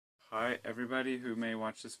Hi everybody who may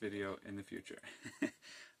watch this video in the future.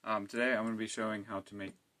 Today I'm going to be showing how to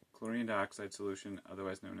make chlorine dioxide solution,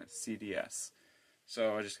 otherwise known as CDS.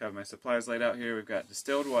 So I just have my supplies laid out here. We've got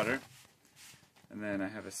distilled water, and then I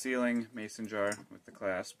have a sealing mason jar with the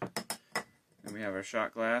clasp. Then we have our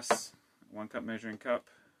shot glass, 1 cup measuring cup,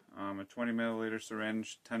 a 20 milliliter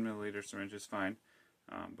syringe. 10 milliliter syringe is fine,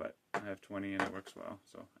 but I have 20 and it works well.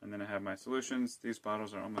 And then I have my solutions. These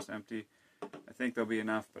bottles are almost empty. I think they'll be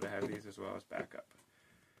enough, but I have these as well as backup.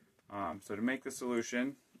 So to make the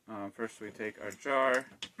solution, first we take our jar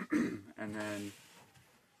and then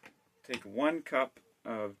take 1 cup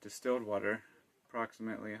of distilled water,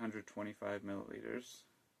 approximately 125 milliliters.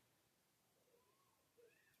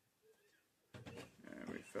 And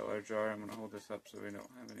we fill our jar. I'm going to hold this up so we don't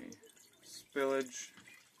have any spillage.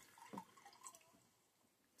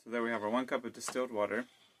 So there we have our 1 cup of distilled water.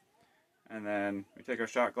 And then we take our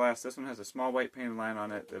shot glass. This one has a small white painted line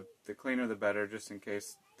on it. The cleaner the better, just in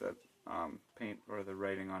case the paint or the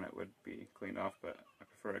writing on it would be cleaned off, but I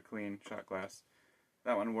prefer a clean shot glass.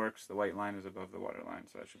 That one works. The white line is above the water line,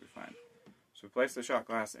 so that should be fine. So we place the shot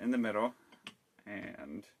glass in the middle,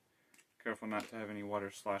 and careful not to have any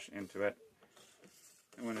water slosh into it.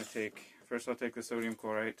 I'm going to first I'll take the sodium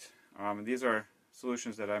chlorite. These are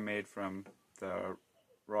solutions that I made from the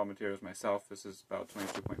raw materials myself. This is about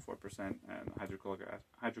 22.4% and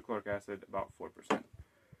hydrochloric acid about 4%.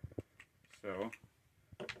 So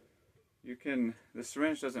the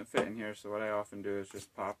syringe doesn't fit in here, so what I often do is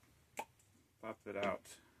just pop it out.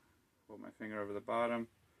 Hold my finger over the bottom,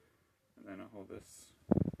 and then I'll hold this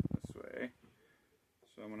way.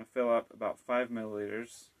 So I'm going to fill up about 5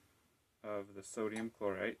 milliliters of the sodium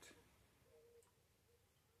chlorite.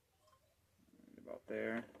 About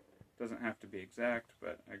there. Doesn't have to be exact,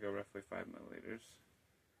 but I go roughly 5 milliliters.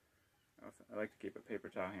 I like to keep a paper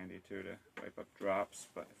towel handy too to wipe up drops,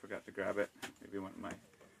 but I forgot to grab it. Maybe one of my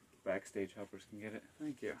backstage helpers can get it.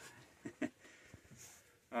 Thank you.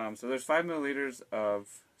 So there's 5 milliliters of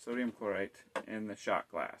sodium chlorite in the shot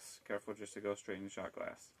glass. Careful just to go straight in the shot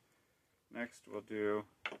glass. Next we'll do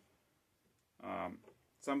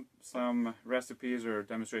some recipes or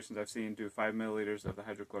demonstrations I've seen do 5 milliliters of the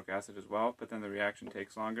hydrochloric acid as well, but then the reaction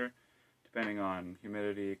takes longer, depending on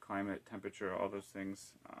humidity, climate, temperature, all those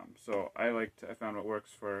things. So I found what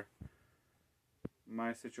works for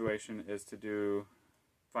my situation is to do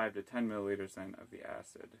 5 to 10 milliliters then of the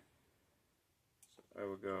acid. So I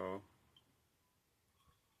will go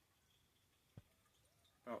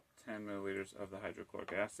about 10 milliliters of the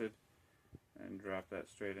hydrochloric acid and drop that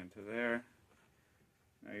straight into there.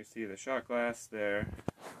 Now you see the shot glass there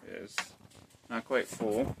is not quite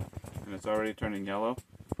full, and it's already turning yellow.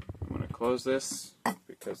 I'm going to close this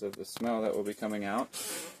because of the smell that will be coming out.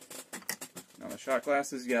 Now the shot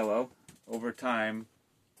glass is yellow. Over time,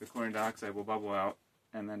 the chlorine dioxide will bubble out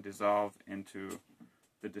and then dissolve into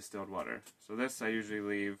the distilled water. So this I usually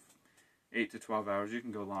leave 8 to 12 hours. You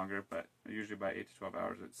can go longer, but usually by 8 to 12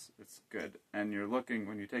 hours it's good. And you're looking,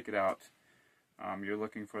 when you take it out, you're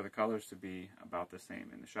looking for the colors to be about the same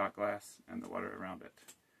in the shot glass and the water around it.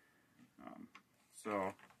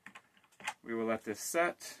 So we will let this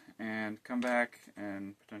set and come back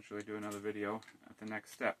and potentially do another video at the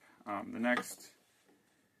next step. The next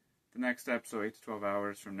step, so 8 to 12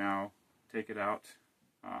 hours from now, take it out.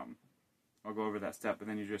 I'll go over that step, but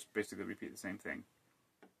then you just basically repeat the same thing.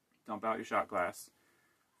 Dump out your shot glass,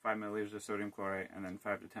 5 milliliters of sodium chlorite, and then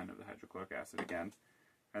 5 to 10 of the hydrochloric acid again.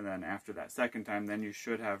 And then after that second time, then you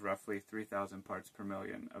should have roughly 3,000 parts per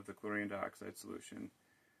million of the chlorine dioxide solution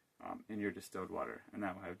in your distilled water. And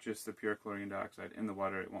that will have just the pure chlorine dioxide in the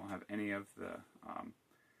water. It won't have any of the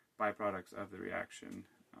byproducts of the reaction.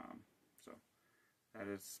 So that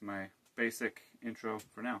is my basic intro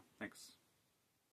for now. Thanks.